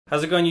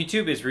How's it going,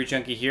 YouTube? It's Root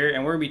Junkie here,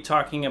 and we're going to be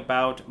talking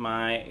about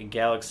my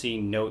Galaxy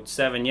Note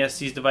 7. Yes,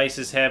 these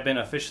devices have been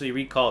officially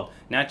recalled.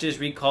 Not just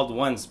recalled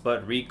once,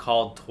 but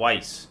recalled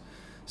twice.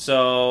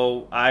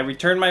 So I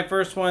returned my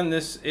first one.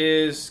 This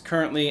is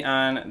currently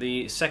on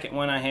the second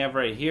one I have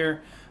right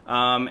here,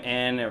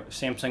 and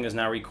Samsung is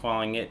now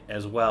recalling it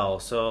as well.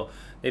 So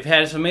they've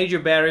had some major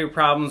battery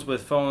problems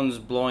with phones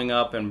blowing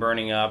up and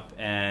burning up,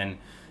 and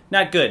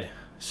not good.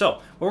 So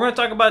what we're going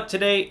to talk about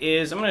today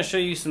is I'm going to show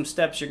you some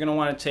steps you're going to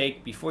want to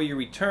take before you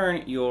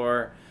return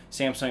your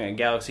Samsung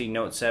Galaxy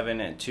Note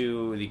 7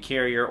 to the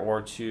carrier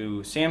or to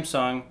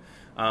Samsung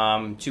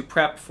to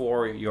prep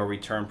for your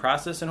return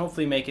process and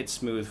hopefully make it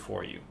smooth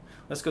for you.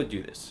 Let's go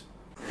do this.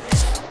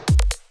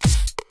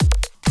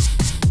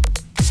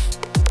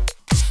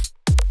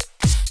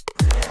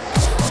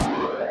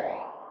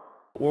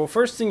 Well,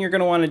 first thing you're going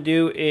to want to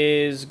do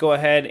is go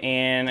ahead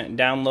and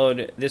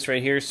download this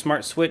right here,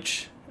 Smart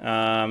Switch.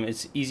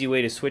 It's an easy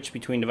way to switch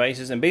between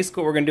devices, and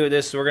basically what we're going to do with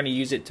this is we're going to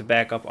use it to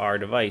back up our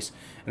device.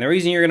 And the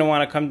reason you're going to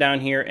want to come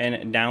down here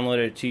and download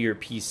it to your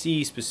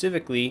PC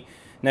specifically,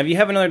 now if you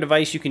have another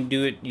device you can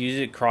use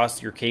it across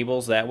your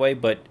cables that way,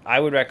 but I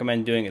would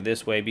recommend doing it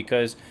this way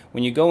because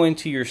when you go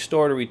into your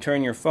store to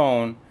return your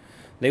phone,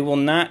 they will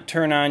not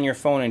turn on your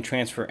phone and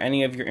transfer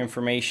any of your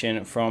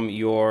information from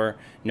your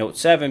Note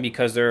 7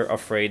 because they're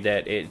afraid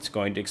that it's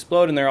going to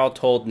explode, and they're all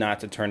told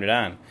not to turn it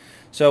on.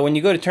 So when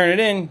you go to turn it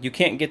in, you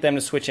can't get them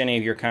to switch any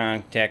of your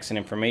contacts and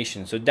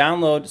information. So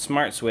download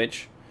Smart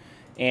Switch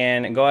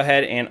and go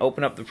ahead and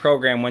open up the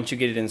program once you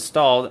get it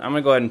installed. I'm going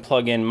to go ahead and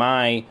plug in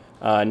my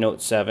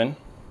Note 7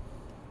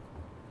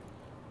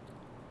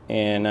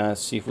 and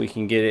see if we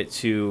can get it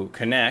to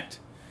connect.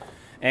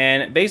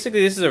 And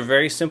basically this is a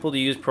very simple to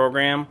use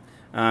program,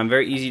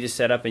 very easy to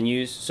set up and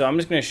use. So I'm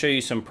just going to show you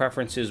some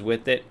preferences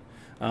with it.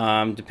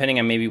 Depending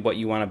on maybe what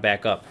you want to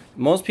back up.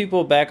 Most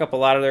people back up a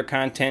lot of their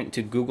content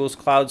to Google's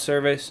cloud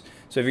service.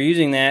 So if you're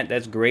using that,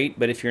 that's great.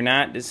 But if you're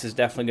not, this is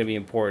definitely going to be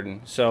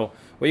important. So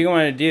what you're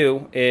going to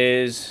do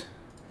is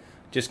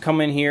just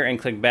come in here and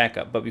click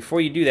backup. But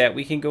before you do that,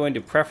 we can go into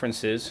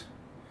preferences.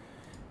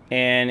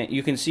 And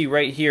you can see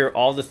right here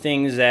all the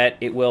things that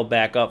it will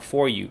back up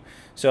for you.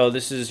 So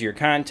this is your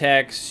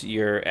contacts,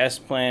 your S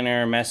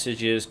Planner,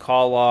 messages,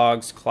 call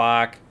logs,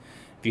 clock.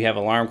 If you have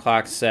alarm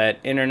clock set,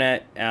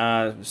 internet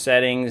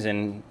settings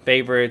and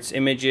favorites,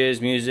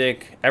 images,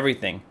 music,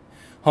 everything.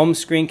 Home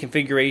screen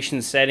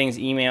configuration, settings,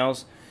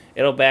 emails.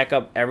 It'll back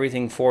up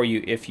everything for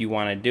you if you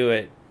want to do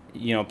it.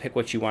 You know, pick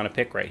what you want to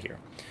pick right here.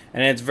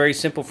 And it's very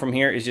simple from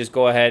here is just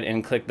go ahead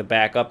and click the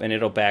backup and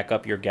it'll back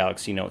up your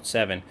Galaxy Note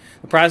 7.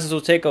 The process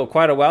will take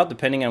quite a while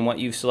depending on what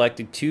you've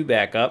selected to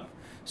back up.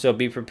 So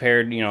be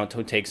prepared, you know,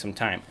 to take some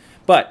time.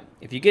 But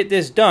if you get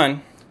this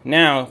done,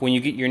 now when you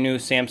get your new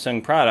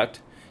Samsung product,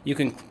 you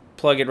can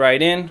plug it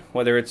right in,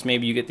 whether it's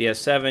maybe you get the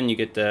S7, you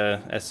get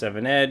the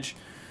S7 Edge,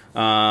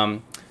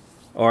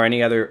 or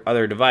any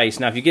other device.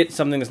 Now if you get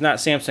something that's not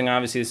Samsung,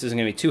 obviously this isn't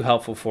going to be too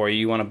helpful for you.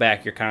 You want to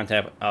back your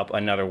content up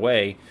another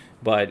way,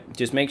 but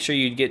just make sure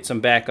you get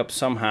some backup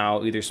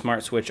somehow, either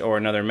Smart Switch or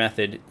another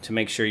method to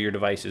make sure your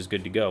device is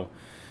good to go.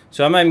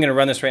 So I'm not even going to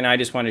run this right now. I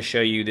just want to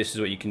show you this is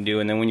what you can do,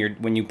 and then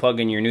when you plug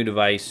in your new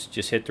device,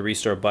 just hit the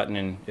restore button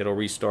and it'll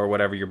restore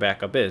whatever your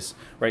backup is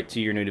right to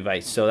your new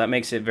device. So that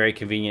makes it very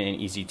convenient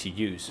and easy to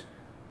use.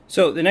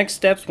 So the next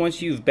steps,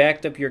 once you've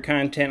backed up your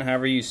content,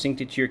 however you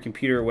synced it to your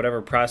computer, or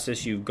whatever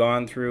process you've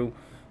gone through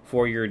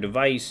for your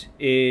device,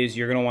 is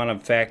you're going to want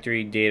to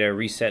factory data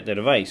reset the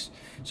device.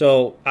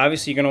 So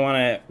obviously you're going to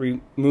want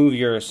to remove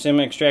your SIM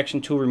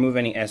extraction tool, remove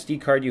any SD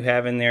card you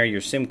have in there,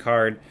 your SIM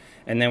card,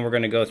 and then we're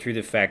going to go through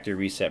the factory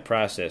reset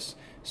process.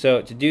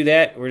 So to do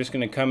that, we're just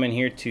going to come in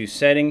here to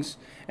settings,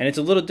 and it's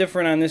a little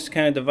different on this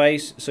kind of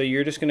device. So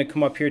you're just going to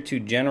come up here to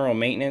general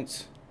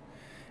maintenance,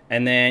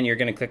 and then you're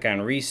going to click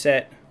on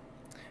reset,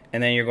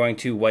 and then you're going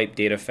to wipe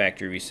data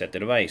factory reset the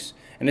device.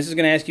 And this is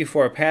going to ask you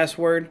for a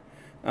password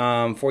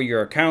for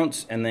your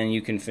accounts, and then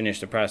you can finish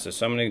the process.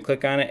 So I'm going to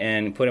click on it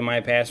and put in my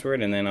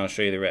password, and then I'll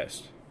show you the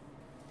rest.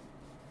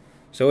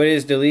 So it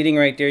is deleting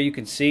right there. You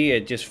can see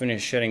it just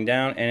finished shutting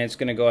down, and it's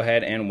going to go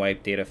ahead and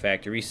wipe data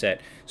factory reset.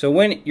 So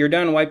when you're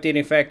done wipe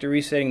data factory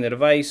resetting the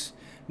device,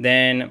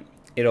 then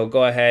it'll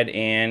go ahead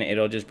and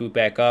it'll just boot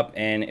back up,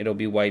 and it'll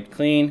be wiped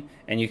clean,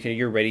 and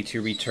you're ready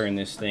to return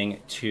this thing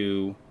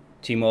to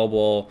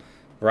T-Mobile,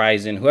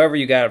 Verizon, whoever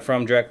you got it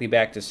from, directly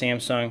back to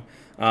Samsung.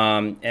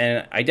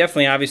 And I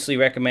definitely obviously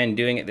recommend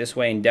doing it this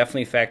way, and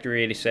definitely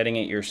factory resetting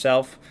it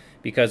yourself,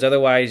 because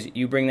otherwise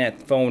you bring that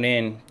phone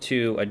in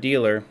to a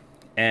dealer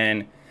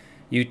and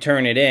you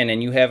turn it in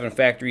and you haven't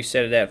factory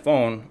reset that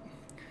phone,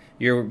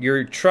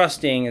 you're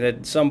trusting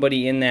that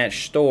somebody in that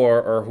store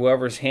or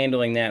whoever's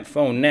handling that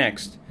phone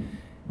next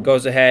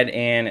goes ahead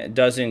and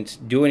doesn't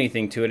do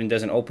anything to it and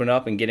doesn't open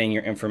up and get in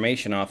your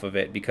information off of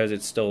it because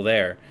it's still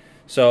there.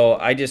 So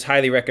I just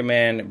highly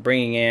recommend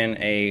bringing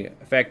in a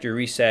factory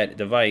reset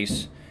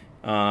device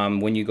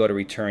when you go to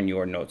return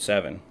your Note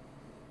 7.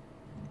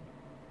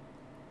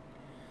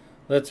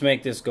 Let's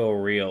make this go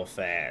real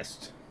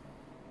fast.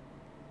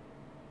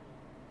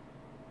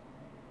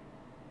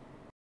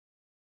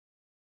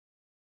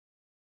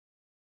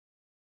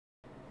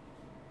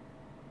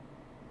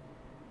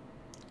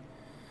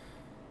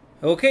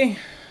 Okay,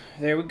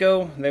 there we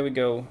go, there we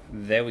go,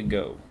 there we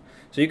go.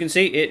 So you can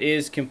see it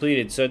is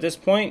completed. So at this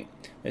point,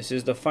 this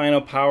is the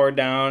final power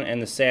down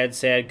and the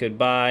sad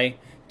goodbye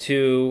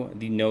to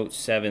the Note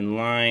 7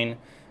 line.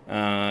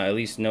 At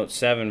least Note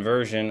 7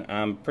 version.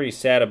 I'm pretty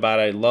sad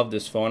about it. I love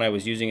this phone. I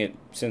was using it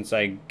since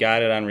I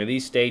got it on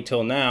release day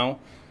till now.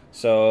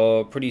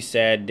 So pretty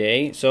sad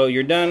day. So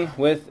you're done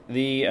with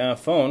the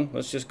phone.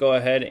 Let's just go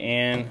ahead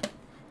and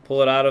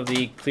pull it out of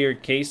the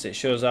cleared case. It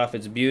shows off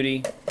its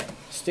beauty.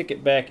 Stick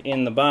it back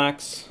in the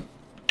box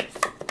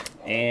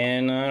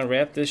and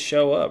wrap this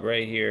show up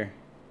right here.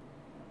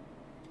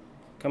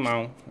 Come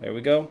on, there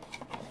we go.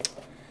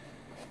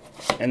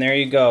 And there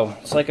you go.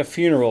 It's like a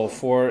funeral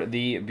for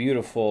the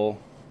beautiful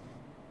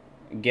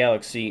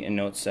Galaxy and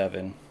Note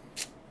 7.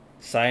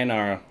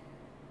 Sayonara.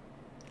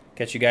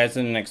 Catch you guys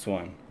in the next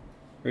one.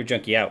 Root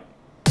Junkie out.